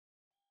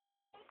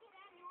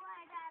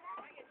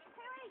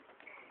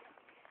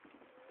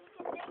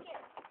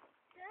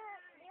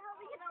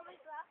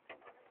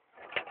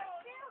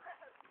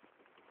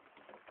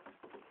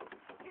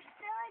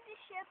the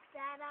ship,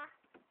 Dada.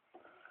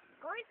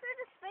 Going through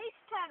the space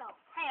tunnel.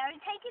 Hey, are you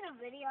taking a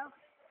video?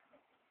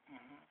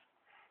 Mm-hmm.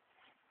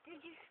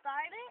 Did you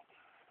start it?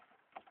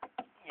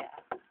 Yeah.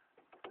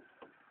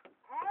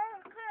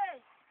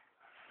 Okay.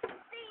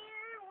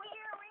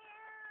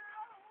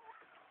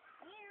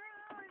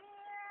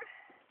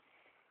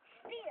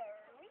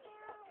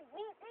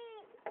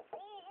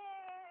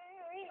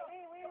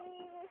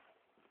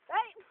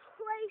 Right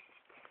place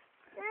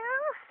now.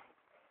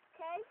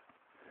 Okay.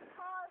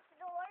 Pause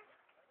the door.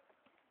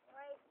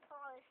 Right,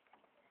 pause.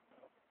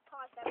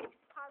 Pause that.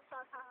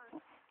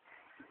 Pause.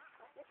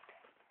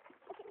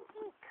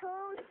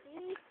 Eco-Z.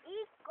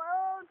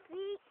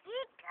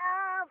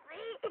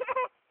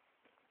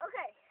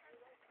 Okay.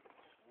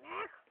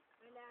 Next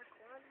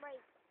one,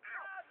 right.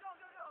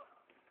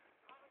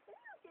 What are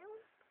you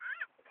doing?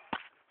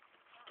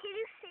 Can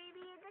you see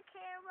me in the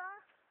camera?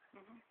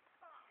 Mm-hmm.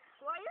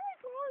 Why are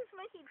you always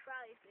making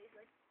frowny face?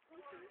 Like, why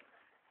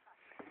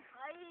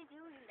are you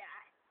doing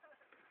that?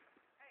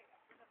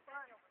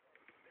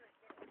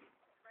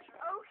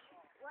 Oh,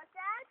 what's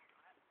that?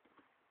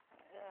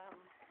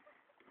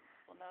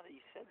 Well, now that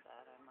you said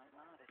that, I might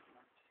not as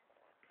much.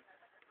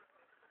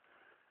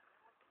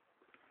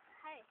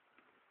 Hey.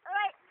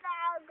 Alright,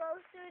 now go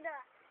through the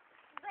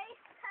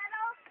space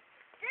tunnel.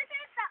 This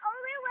is the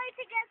only way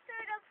to get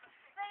through the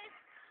space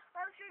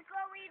once you're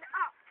going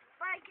up.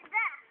 Like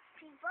that,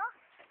 people.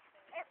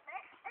 Like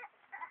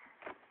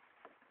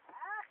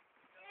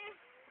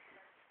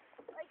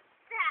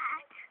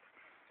that.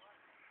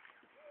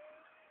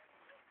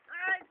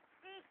 Alright,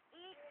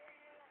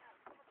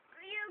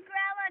 you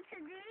grab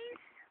onto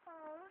these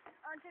holes,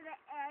 onto the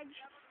edge,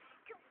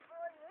 to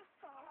pull your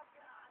phone up.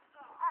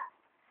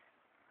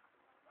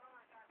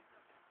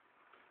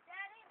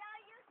 Daddy, now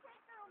you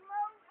take the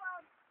low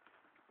bump,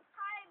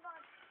 high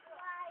bump,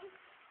 slide.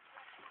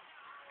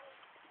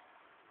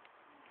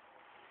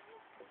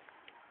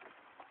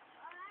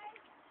 Alright,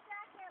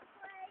 second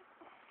place.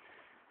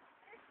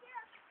 This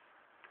here.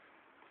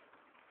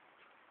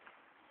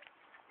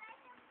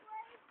 Second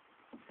place.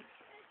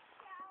 This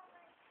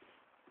challenge.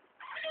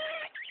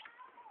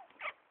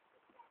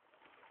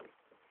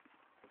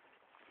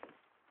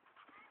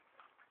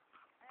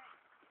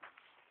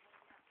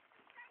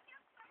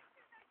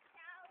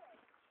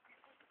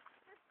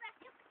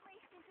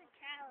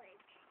 Challenge.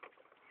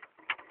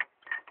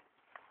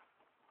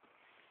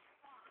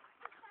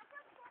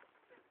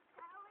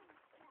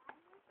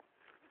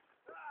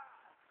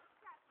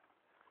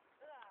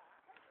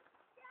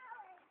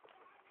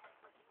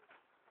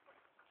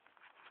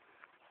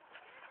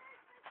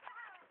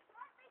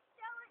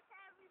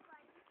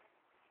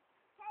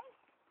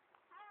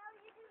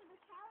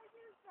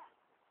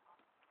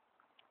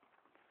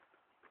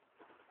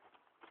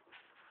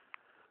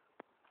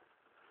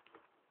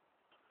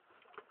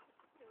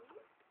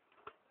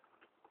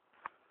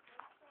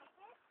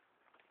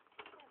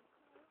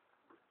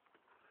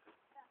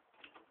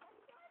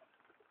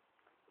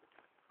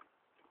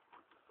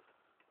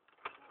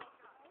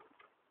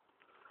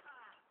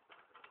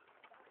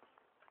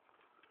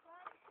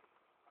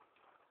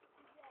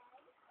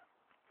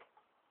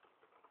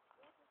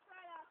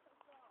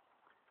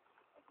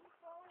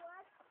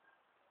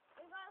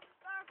 We're gonna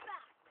start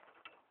back.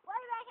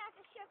 Way back at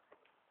the ship.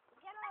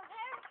 Get over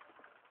there.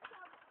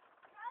 Come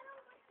right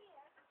over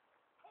here.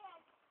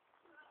 And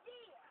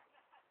there.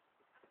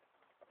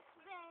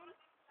 Then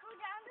go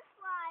down the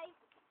slide.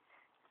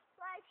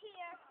 Slide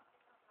here.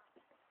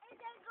 And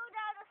then go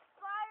down a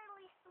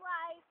spirally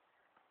slide.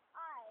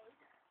 Eyes.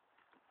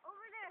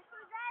 Over there. So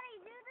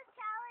Daddy, do the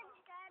challenge,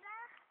 Dada.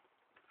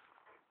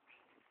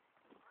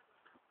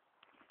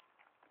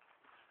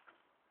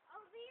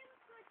 I'll be in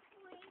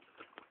between.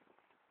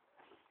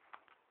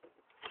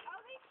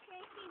 I'll be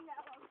shaking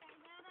that one, okay,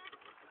 Dada?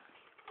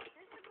 This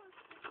is supposed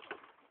to shake.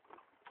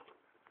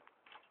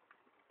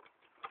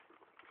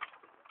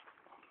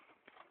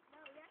 No,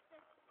 it has to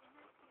shake.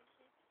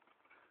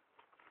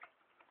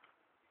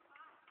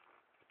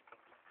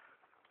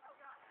 Oh,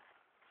 God.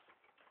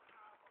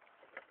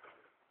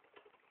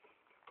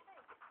 Hey,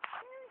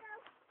 here we go.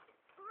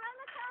 Run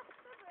across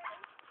the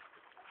bridge.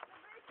 The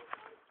bridge is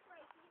always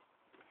breaking.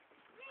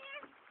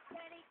 There.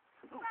 Ready.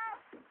 Go. Now,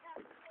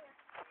 here.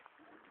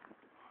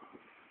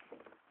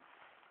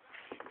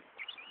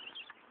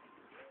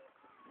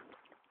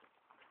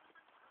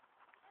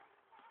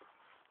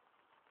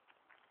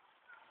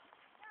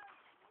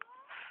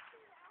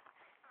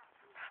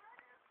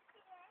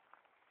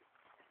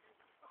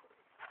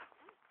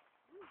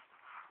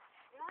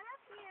 Run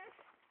up here.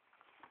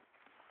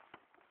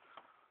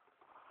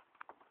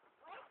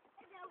 Wait,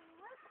 and then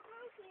look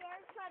through here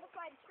and try to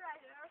find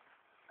treasure.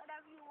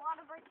 Whatever you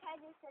want to pretend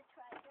is a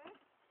treasure.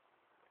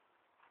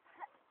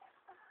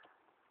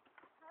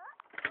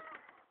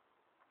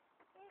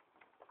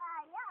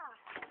 Yeah.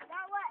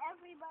 Not what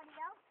everybody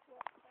else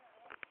looks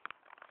at.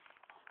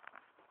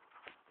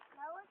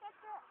 Now look at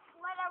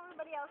what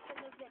everybody else in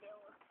the video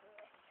looks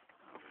at.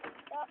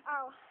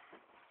 Oh.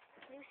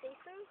 Can you see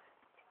through?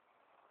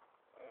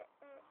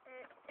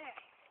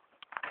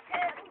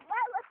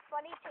 What looks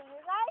funny to you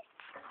guys?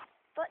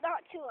 but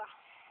not to us.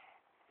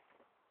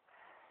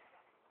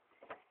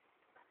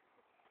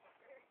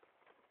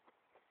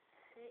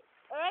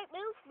 Alright,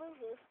 move.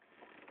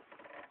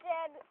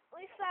 Then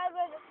we found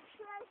the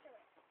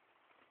treasure.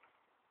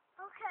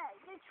 Okay,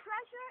 the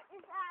treasure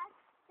is at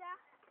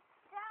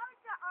down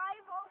the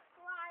eyeball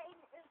slide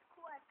is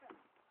quicker.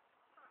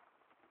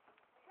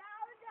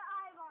 Down the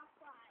eyeball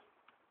slide.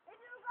 If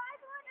you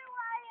guys wonder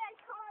why I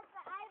call it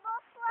the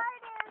eyeball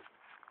slide is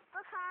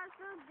because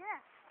of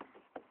this.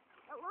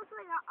 It looks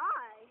like an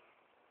eye.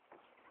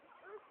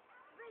 It looks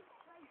like you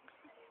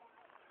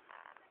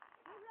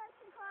guys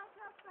can call it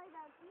upside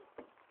down.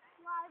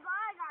 Why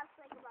I gotta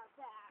think about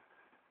that.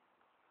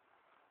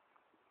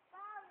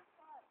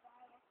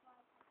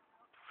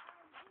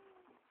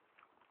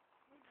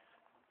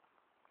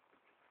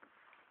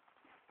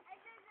 And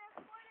then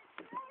there's one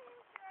treasure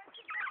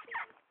to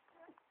get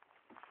the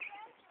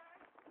treasure.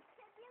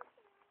 Can you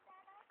see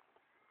that up?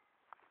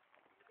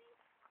 Maybe?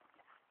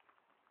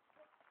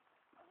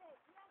 Okay,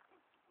 you have to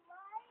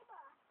climb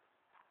up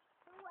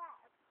the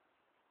web.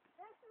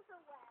 This is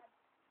a web.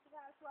 You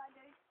guys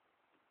wondered.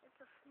 It's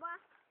a web.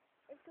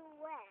 It's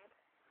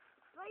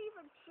not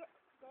even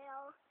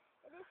Chippendale.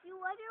 And if you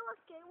wonder what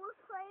game we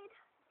played,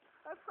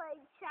 we're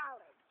playing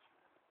Challenge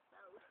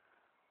mode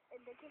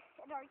in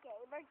our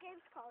game. Our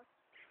game's called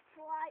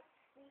Flight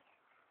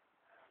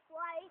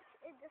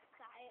in the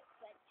Sky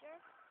Adventure.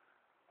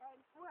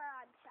 And we're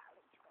on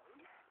Challenge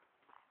mode.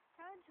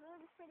 Challenge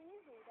mode is pretty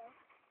easy though.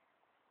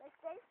 Like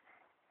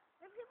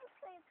some people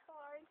say it's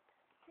hard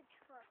to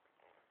trick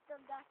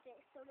them that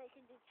day so they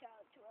can do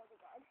Challenge mode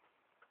again.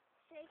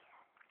 See?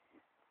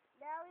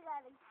 Now we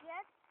gotta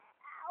get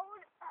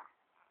out.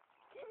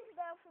 Getting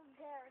down from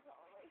there is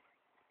always.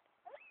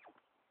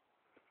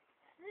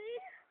 See?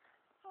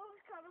 Oh,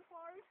 it's kind of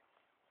hard.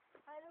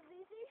 Kind of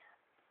easy.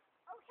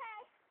 Okay.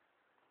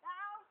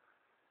 Now,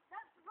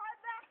 let's run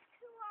back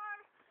to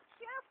our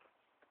ship.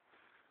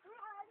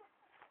 Run.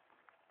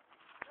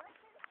 Run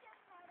to the ship,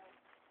 Daddy.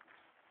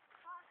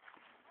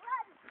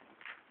 Run.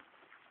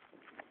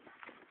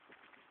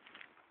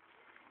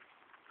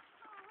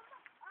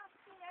 Up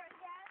here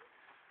again.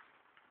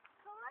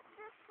 Come up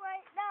this way.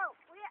 No,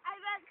 I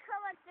meant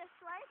come up this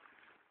way.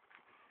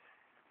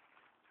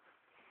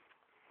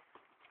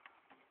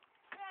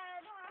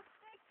 And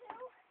stick to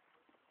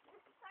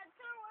the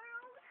center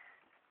world.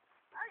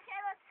 Okay,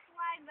 let's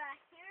slide back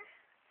here.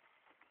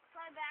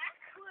 Slide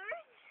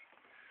backwards.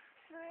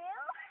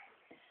 Through.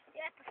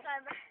 You have to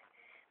slide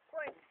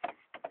backwards.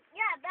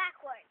 Yeah,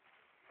 backwards.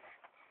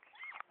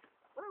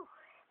 Ooh.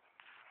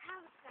 That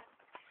was good.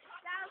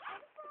 That was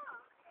good.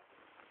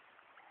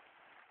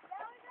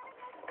 Now we're gonna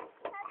go to the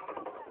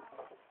center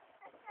world.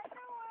 The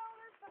center world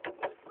is the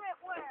secret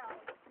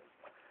world.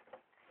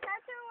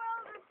 Center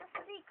world is the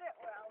secret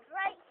world,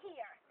 right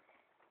here.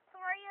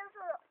 1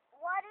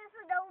 is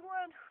the known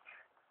world,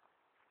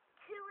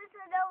 2 is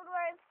the known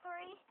world,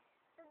 3 is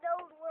the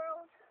known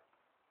world,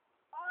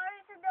 R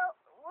is the known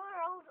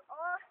world,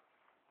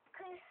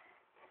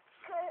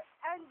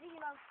 and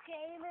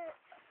game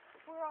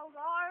world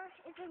R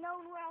is the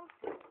known world.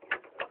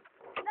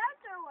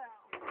 Center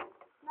world,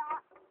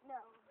 not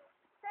known.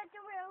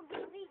 Center world,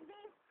 beep.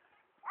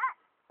 Ah,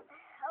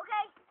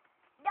 okay.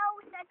 No,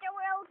 center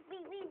world,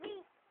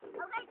 beep.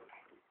 Okay.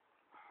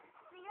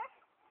 Here.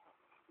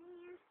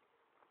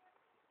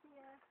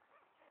 Steer.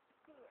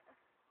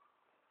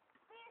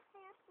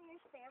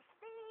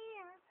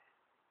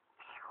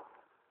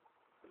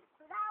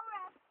 So now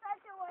we're at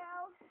center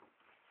world.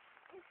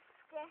 Is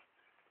the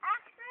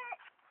exit.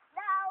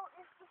 Now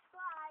is the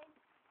slide.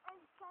 And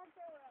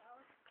center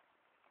world.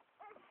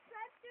 And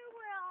center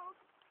world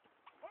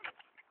is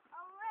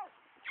a lake.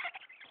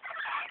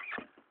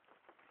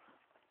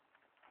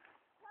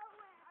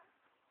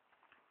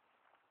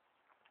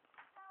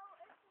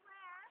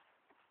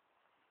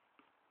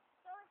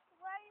 So it's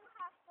where you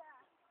have to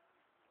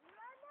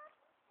run up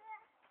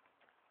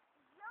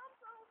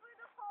jump over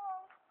the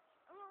hole,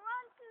 and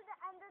run to the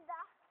end of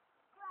the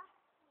grass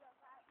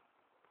field.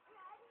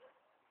 Ready?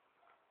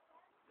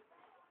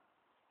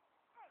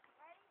 Hey,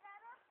 ready,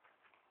 Dada?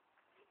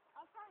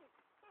 I'll tell you.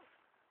 Hey,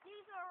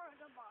 these are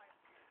the bars.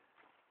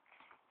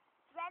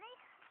 Ready?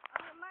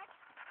 On your mark,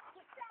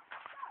 get set,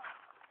 go!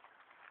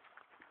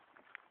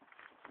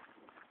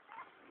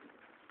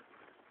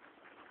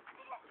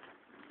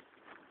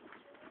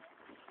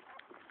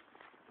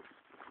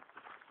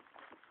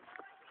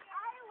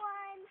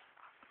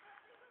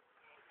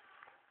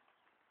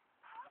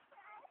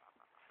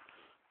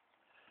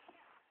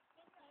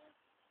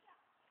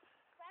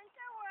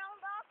 Center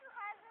World also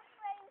has a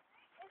place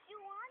if you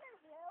want to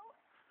do.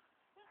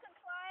 You can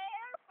fly an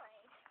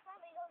airplane. Let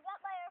me go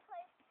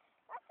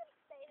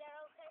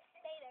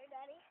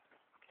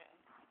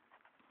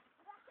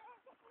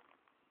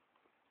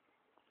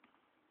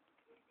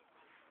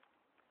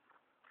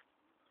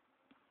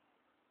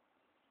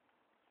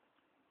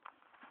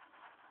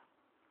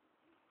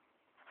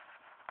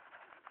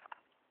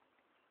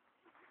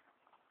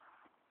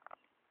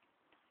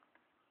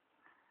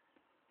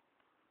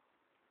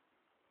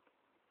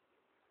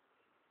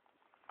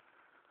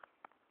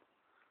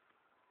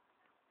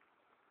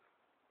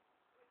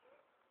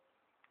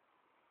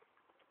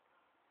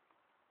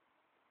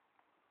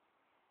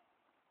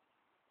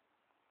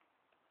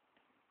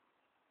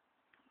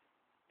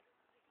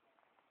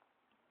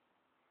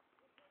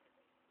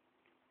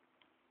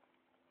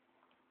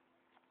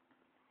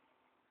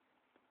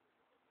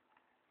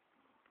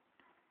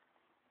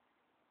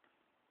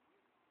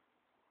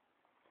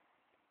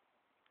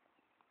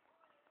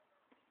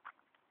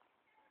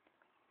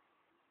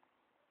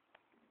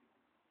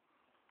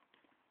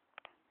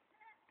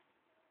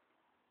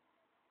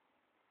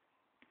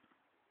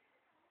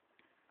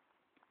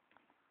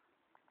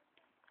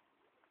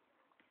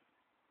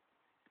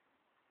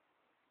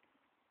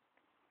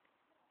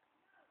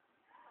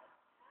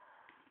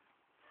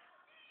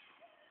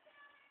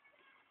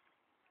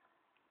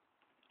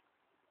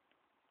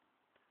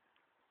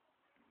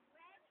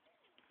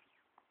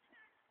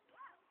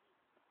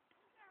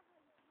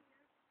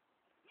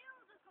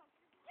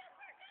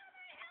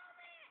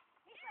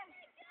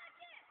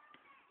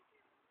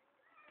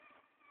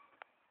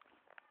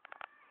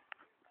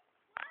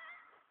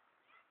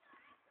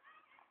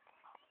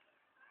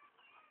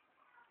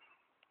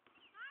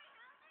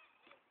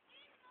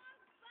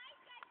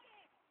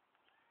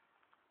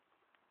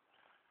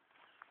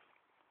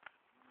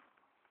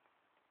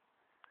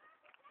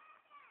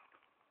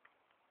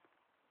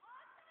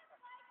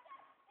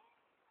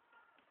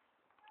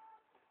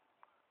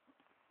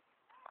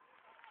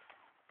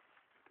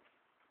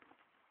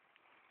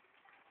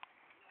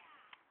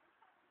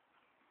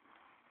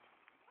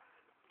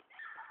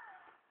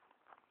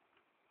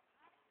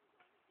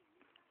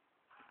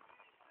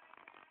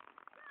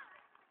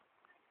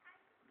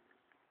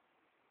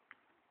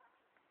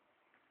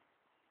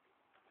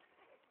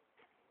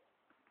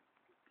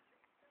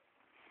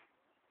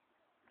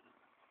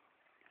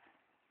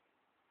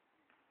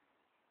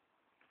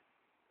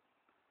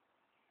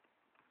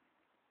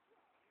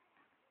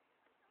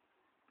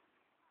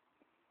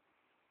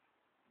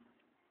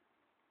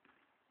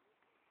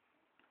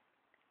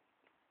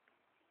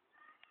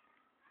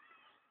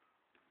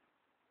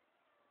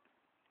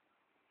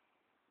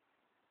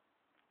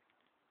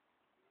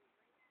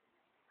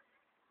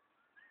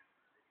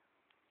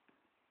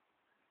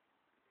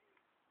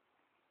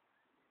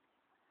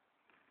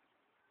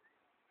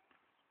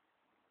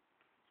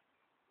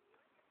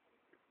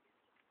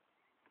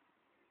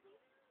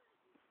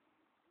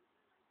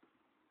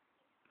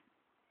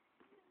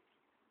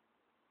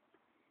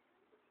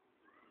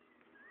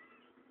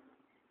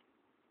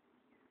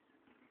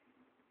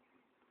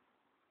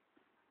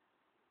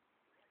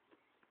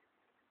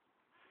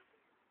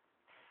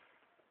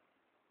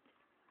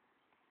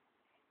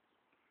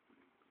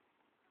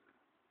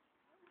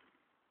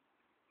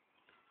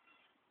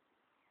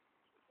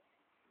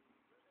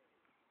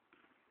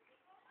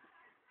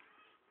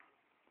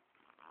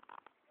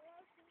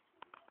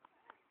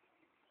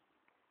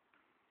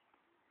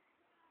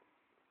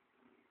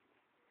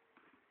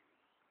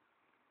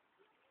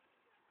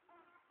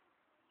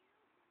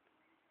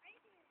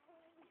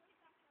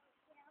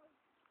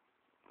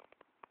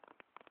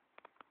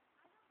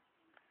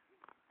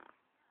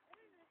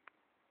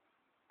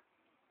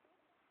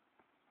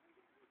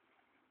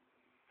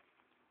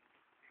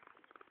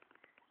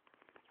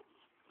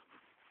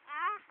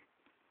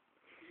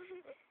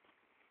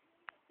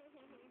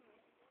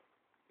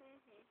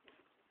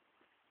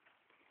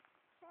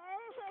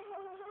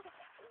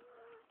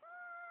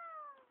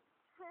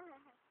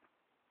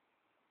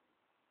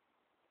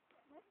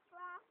this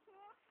grass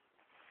here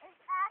is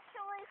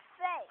actually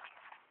fake.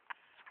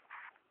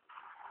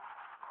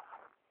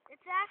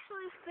 It's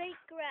actually fake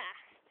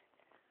grass.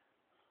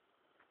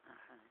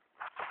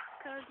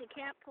 Because you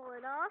can't pull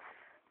it off.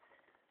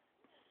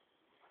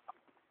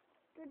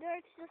 The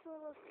dirt's just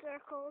little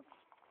circles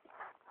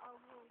of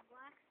little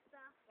black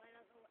stuff. I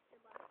don't know what the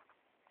black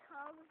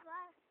called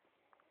that.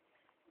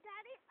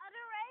 Daddy,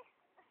 other race,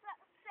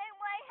 same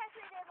way as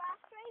we did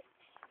last race,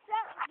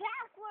 except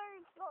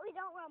backwards, but we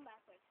don't run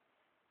backwards.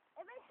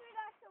 It makes me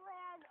not to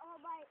land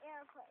on my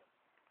airplane.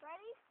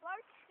 Ready?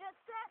 March, get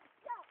set,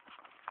 go!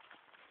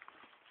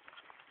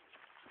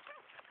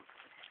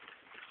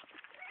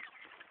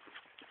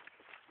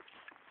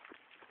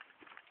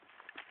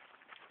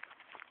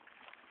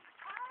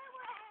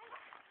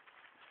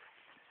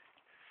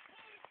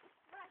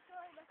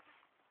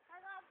 I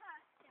got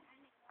past the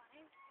ending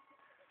line.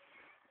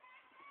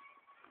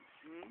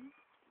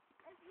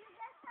 If you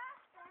get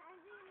past the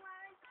ending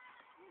line,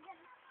 you get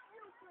a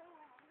super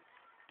win.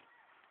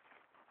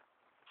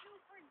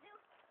 Super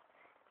duper.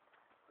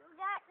 You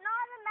got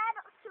not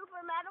a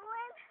super medal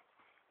win.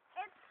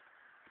 It's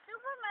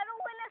super medal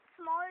win is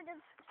smaller than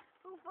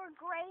super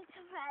great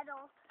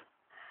medal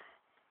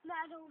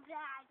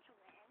badge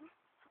win.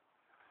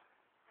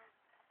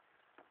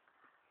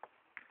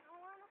 I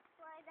want to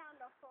slide down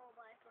the full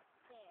life of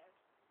stairs.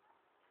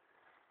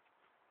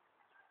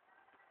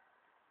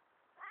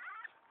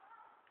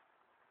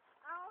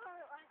 I don't want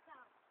it like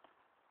that.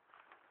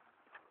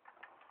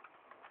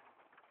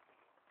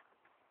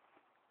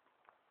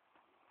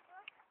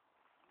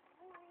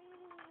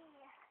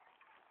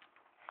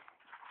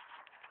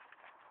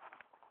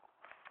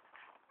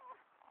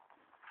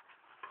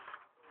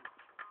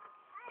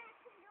 I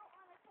actually don't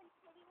want to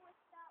continue with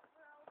that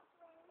road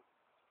play.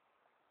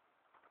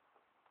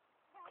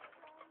 That's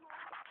no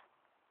more.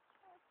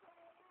 Okay,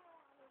 I don't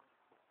want to.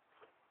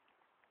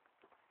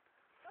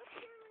 What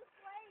should we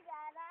play,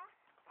 Dada?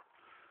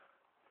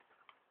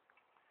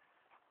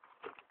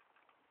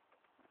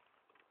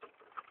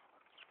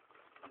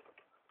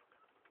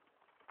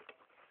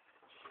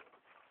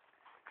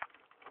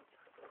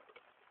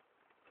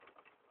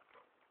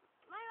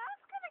 My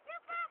mom's gonna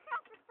get back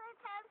at the same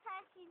time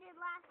as she did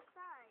last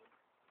time.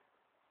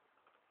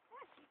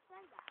 Yeah, she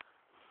said that.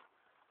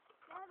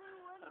 Daddy,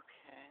 what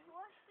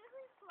should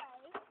we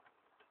play?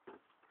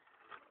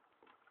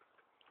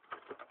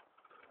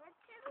 What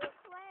should we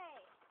play?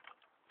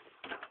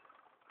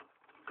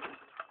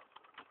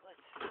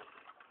 Let's see.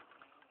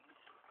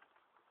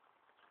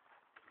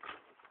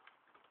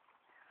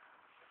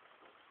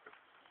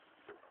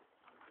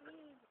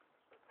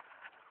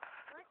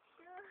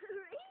 What should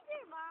read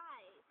your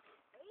mind?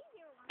 Read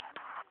your mind.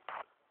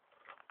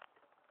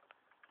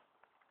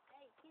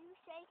 Hey, can you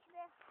shake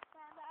this,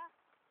 Dada?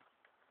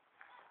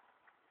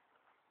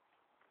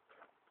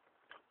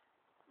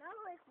 Not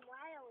like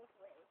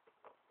wildly.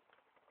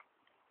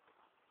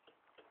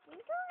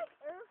 These are like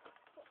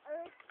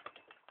earthquake,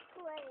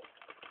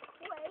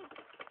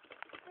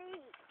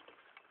 feet.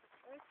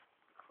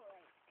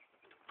 Earthquake.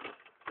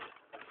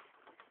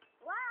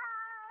 Wow!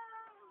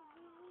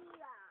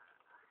 Yeah.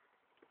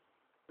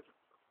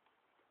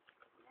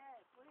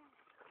 Hey, where?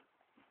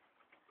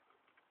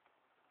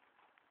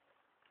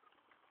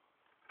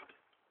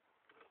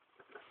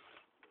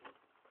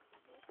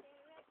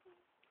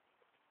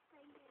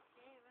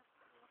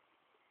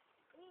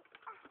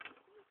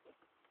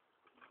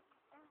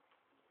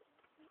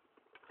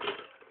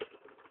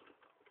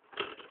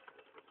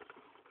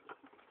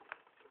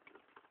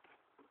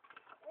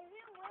 If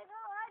you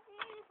wiggle like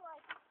these,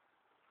 like,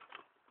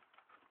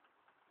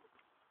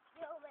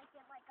 you'll make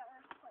it like an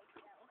earthquake,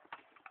 though.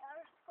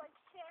 Earthquake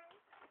sharing,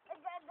 and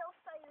then they'll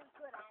say you're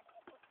good at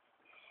it.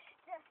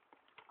 Just,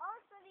 all of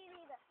a sudden you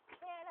need to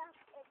stand up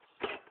and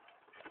shake.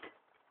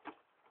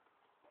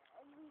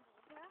 And we need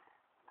to wiggle.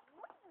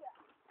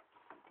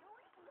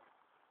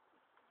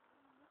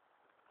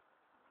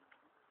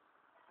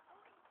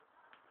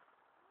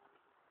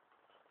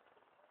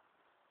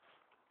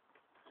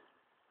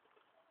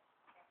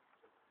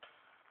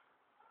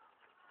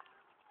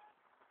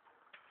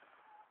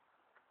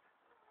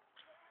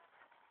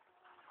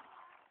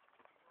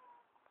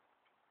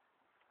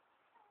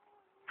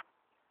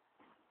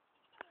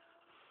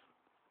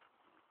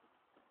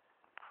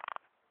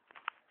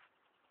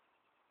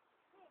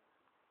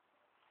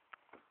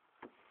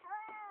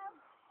 Hello.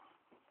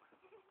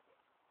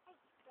 Hey,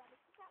 Daddy,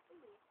 pick up your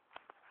boot.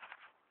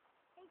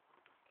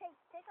 Hey,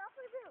 take off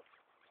your boot.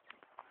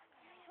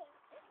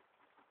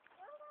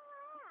 Turn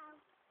around.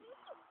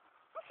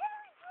 I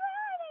can't be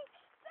running.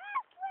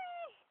 That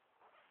way.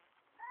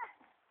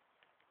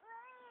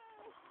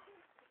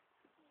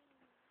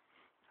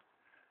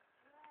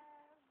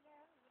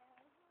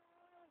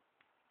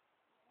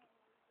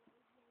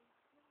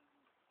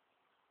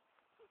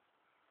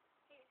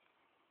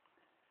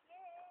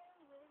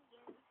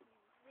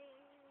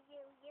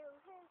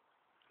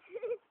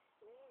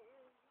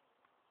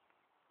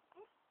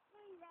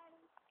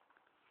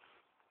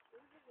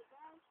 This is the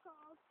guys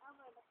called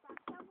over the stop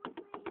with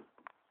me.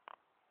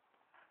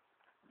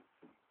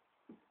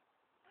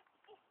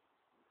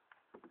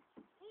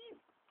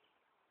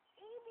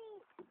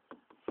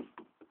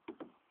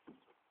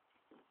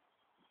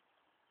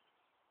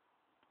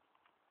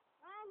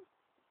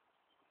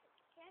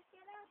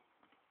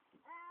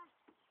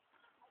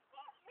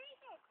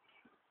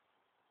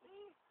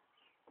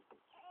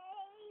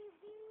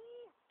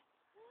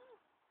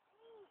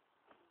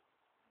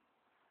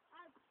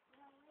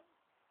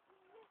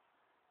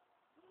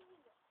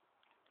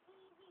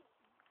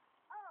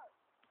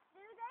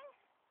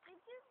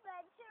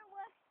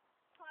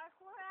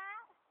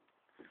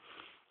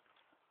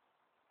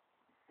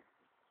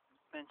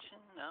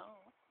 mention?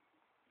 No.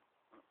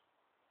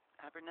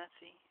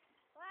 Abernethy.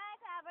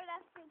 Right,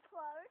 Abernethy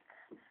Park.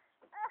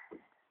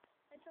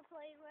 It's a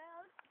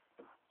playground.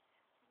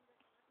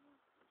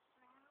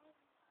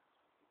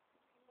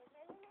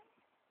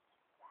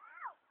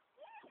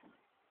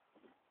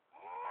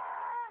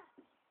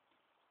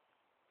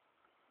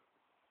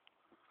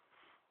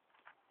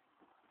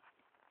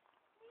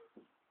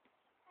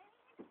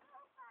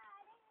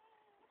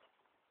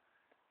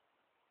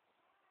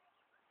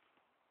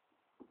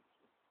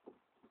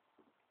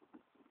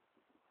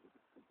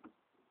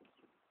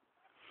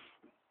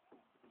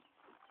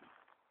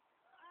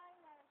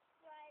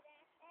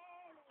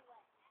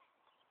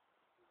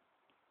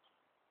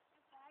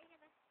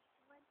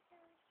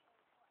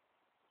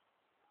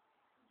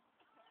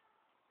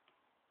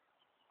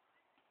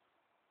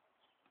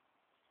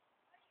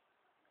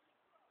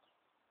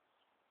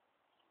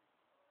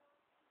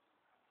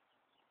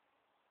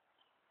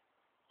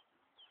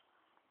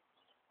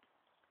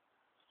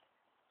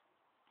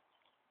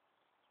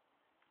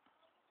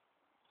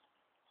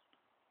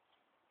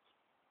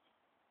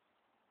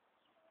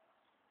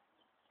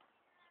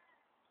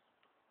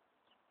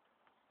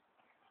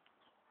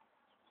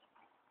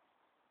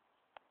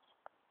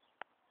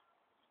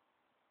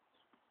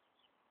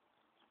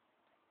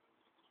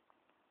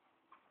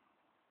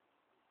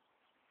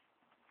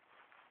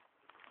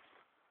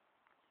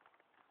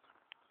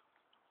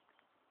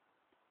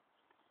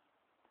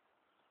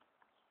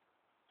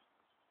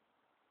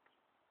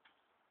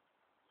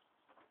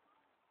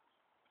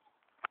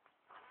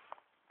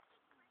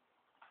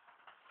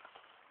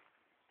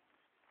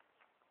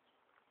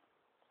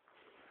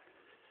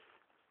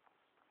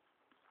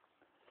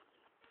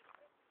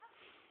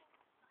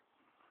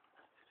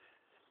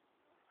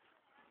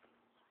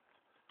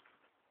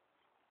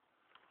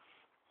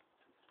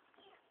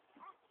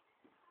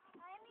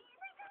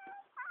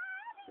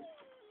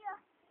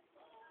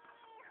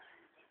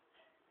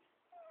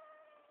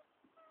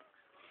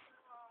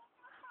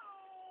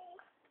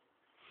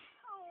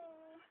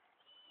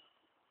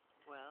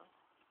 Well,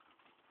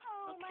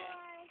 Oh, okay. my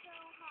eyes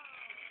are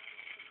hot.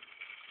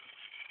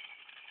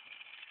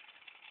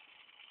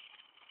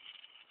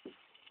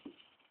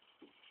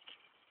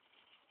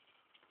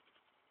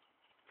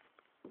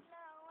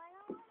 No, I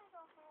don't want to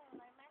go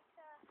home. I'm at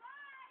the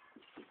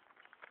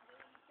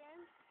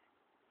season.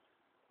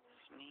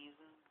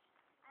 Sneezing.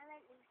 I'm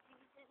at New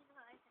Season, so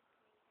I said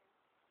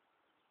season.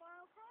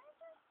 Well, can I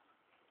just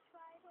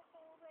try to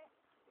hold it?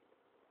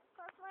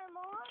 Because my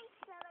mom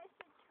said I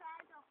should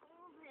try to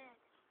hold it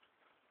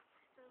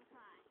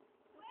sometime.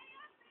 Wait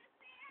up,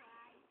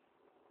 try.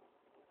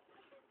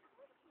 I said,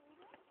 can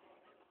I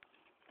hold it?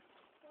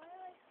 Why do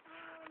I,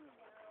 no.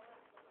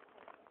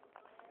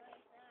 Why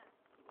like that?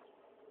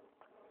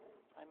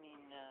 I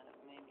mean,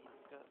 maybe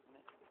go.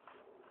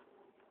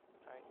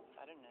 Alright,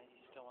 I don't know.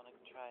 You still want to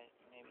try it?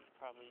 Maybe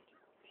probably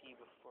pee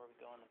before we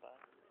go on the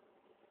bus.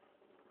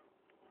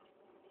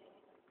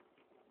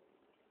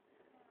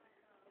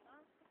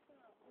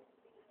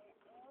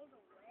 All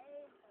the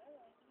way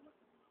home.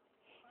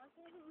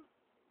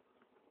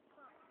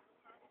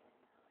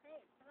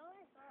 Hey, put on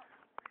this off.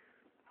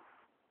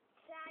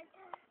 Try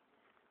to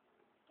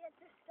get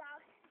the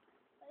stuff.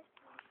 Let's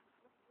see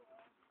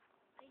before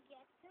I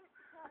get to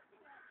touch the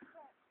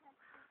stuff.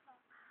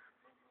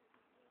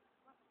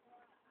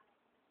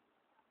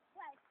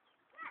 Wait,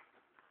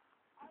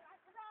 I got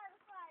to go on the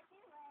fly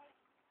too late.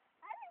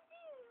 I didn't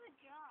do a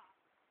job.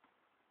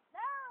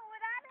 No,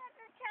 we're not at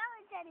the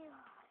challenge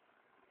anymore.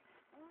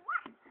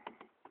 What?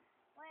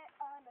 We're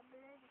on the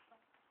music.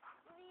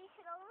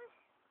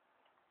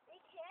 We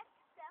can't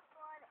step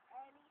on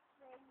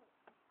anything,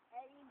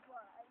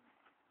 anyone.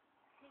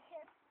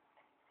 Because,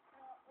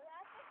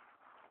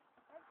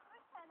 let's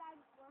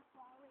pretend we're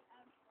falling.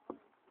 I'm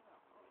falling.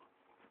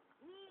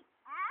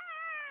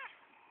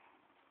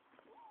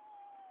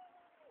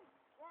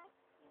 Let's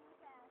do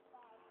that.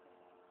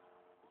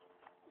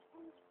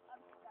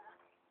 I'm stuck.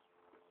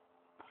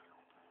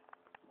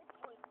 It's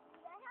going to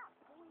be that up.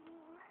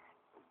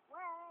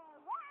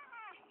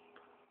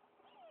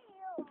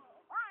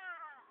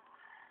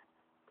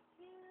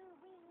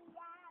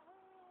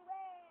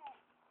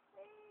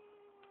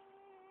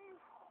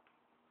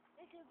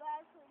 This is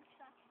bad for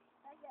instruction.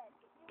 I got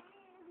it.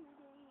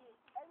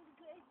 I'm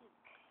crazy.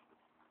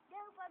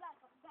 No, but I'm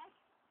back.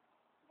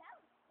 No.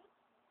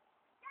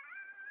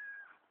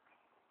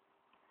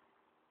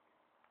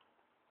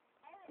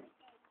 I don't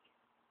understand.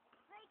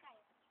 Like I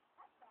am.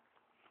 That's that.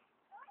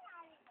 Where am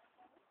I?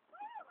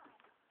 Where am I?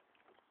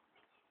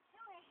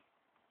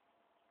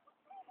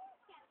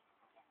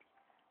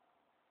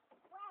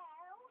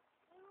 Well,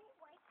 we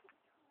went to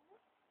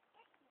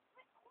a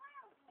secret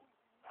cloud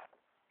movie.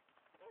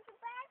 There's a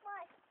bad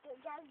monster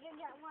down here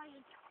that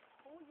wants to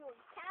hold your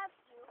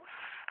capsule.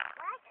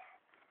 What?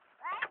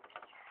 What?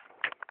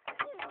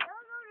 Dude,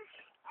 don't go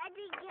to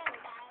Eddie Game,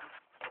 guys.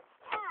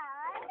 No,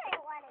 I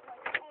didn't want to go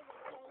to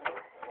Eddie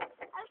Game.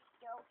 I'm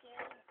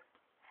joking.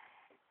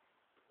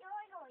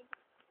 You're going to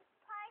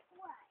Park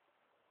what?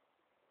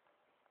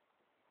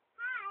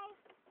 Hi.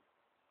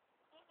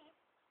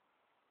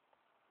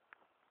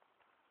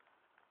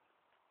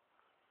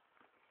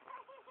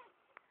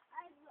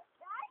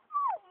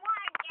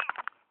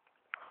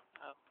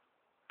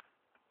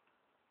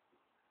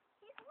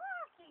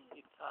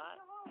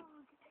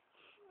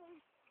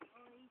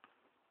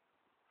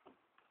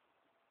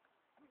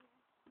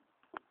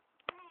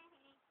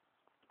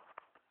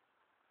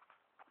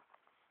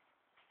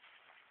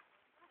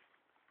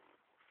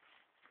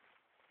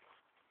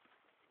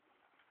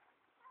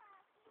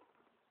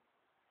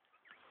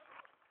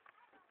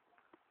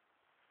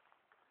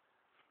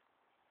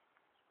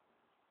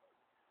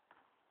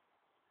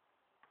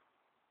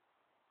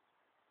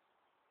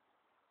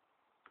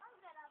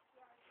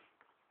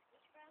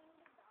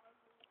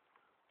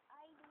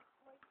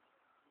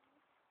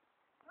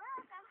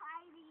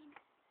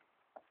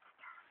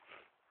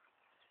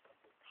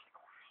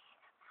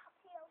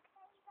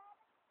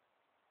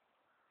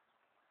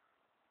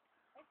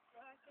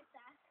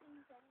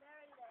 He's in there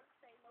and then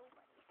say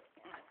nobody's in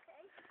there,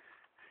 okay?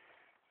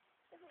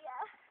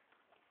 Yeah.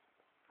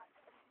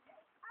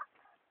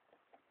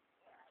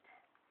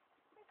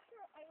 Make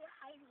sure any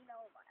hiding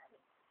nobody.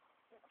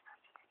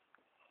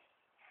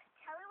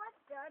 Tell me what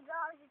the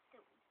dog is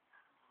doing.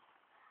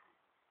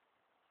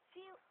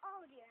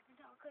 Oh dear, the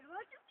dog could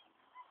run to me.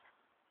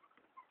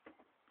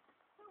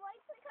 So why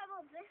don't we have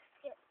a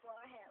biscuit for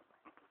him?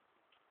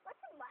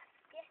 What's a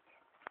musket?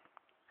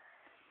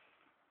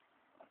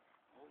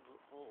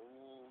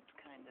 Old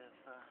kind of,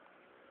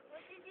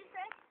 What did you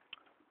say?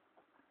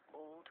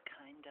 old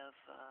kind of,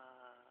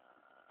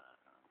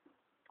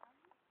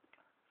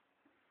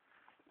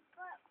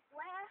 But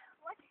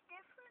what's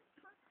different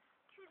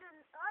to the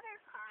other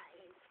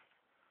kind?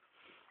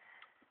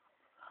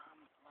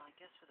 well, I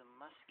guess with a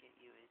musket,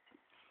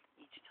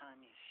 each time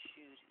you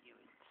shoot, you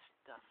would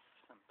stuff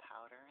some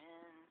powder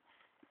in,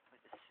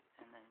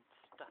 and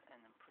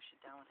then push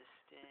it down with a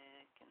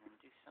stick, and then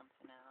do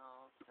something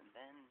else, and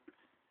then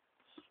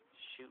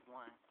shoot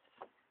once.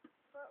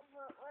 But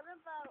what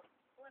about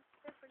what's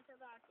different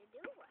about the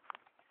new one?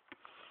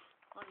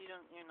 Well, you're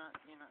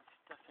not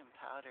stuffing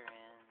powder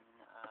in,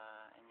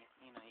 and you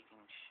can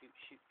shoot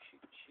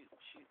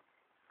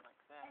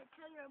like that.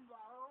 Until your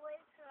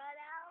bullets run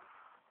out?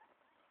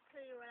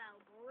 Until you run out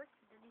of bullets,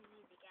 and then you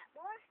need to get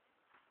more?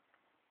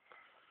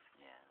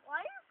 Yeah. Why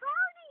are you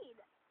frowning?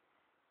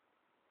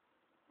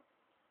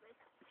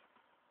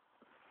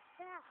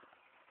 Yeah.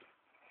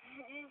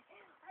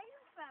 Why are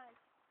you frowning?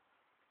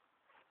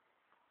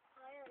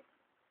 Why are you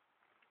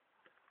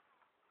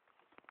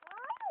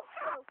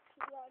so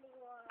cute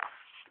anymore?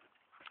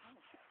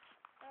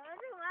 I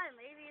wonder why.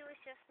 Maybe it was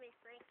just me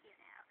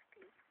freaking out,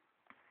 people.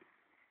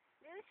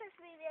 Maybe it's just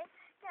me that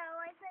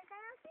I think I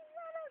don't think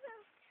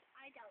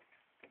I don't.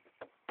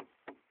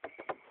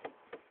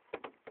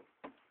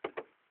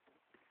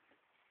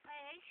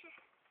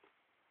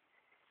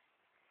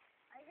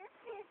 I just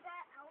did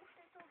that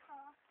outfit so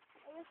tall.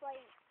 I was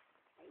like,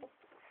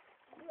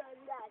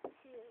 done that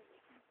too.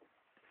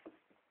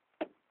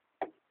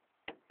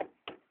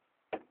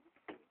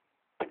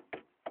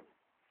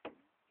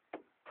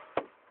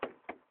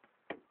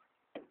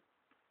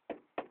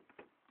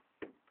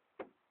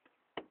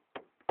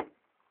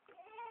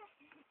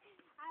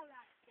 I'm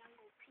not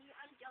Jungle Pete,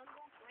 I'm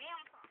Jungle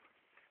Grandpa.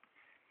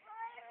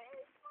 Where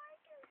is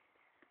Marcus?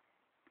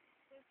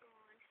 They're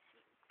gone.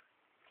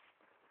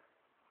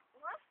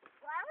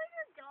 Why would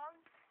the dog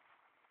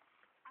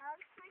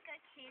looks like a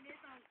kid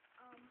is on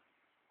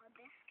a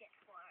biscuit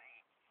for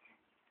it?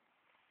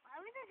 Why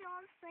would the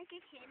dog like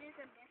a kid is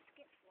a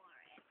biscuit for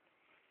it?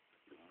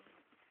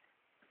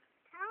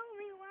 Tell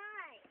me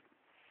why.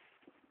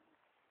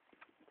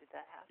 Did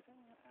that happen?